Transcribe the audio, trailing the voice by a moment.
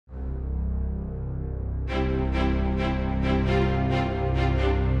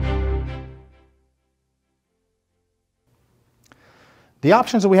The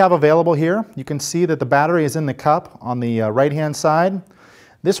options that we have available here, you can see that the battery is in the cup on the right-hand side.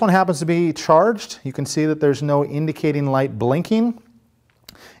 This one happens to be charged. You can see that there's no indicating light blinking.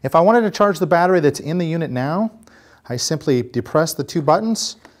 If I wanted to charge the battery that's in the unit now, I simply depress the two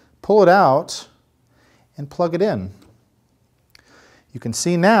buttons, pull it out, and plug it in. You can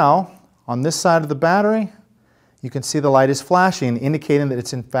see now, on this side of the battery, you can see the light is flashing, indicating that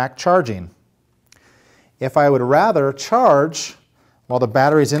it's in fact charging. If I would rather charge while the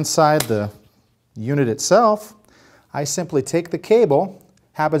battery is inside the unit itself, I simply take the cable,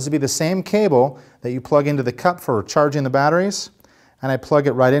 happens to be the same cable that you plug into the cup for charging the batteries, and I plug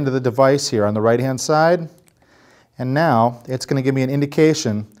it right into the device here on the right-hand side, and now it's going to give me an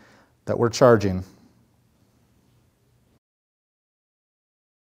indication that we're charging.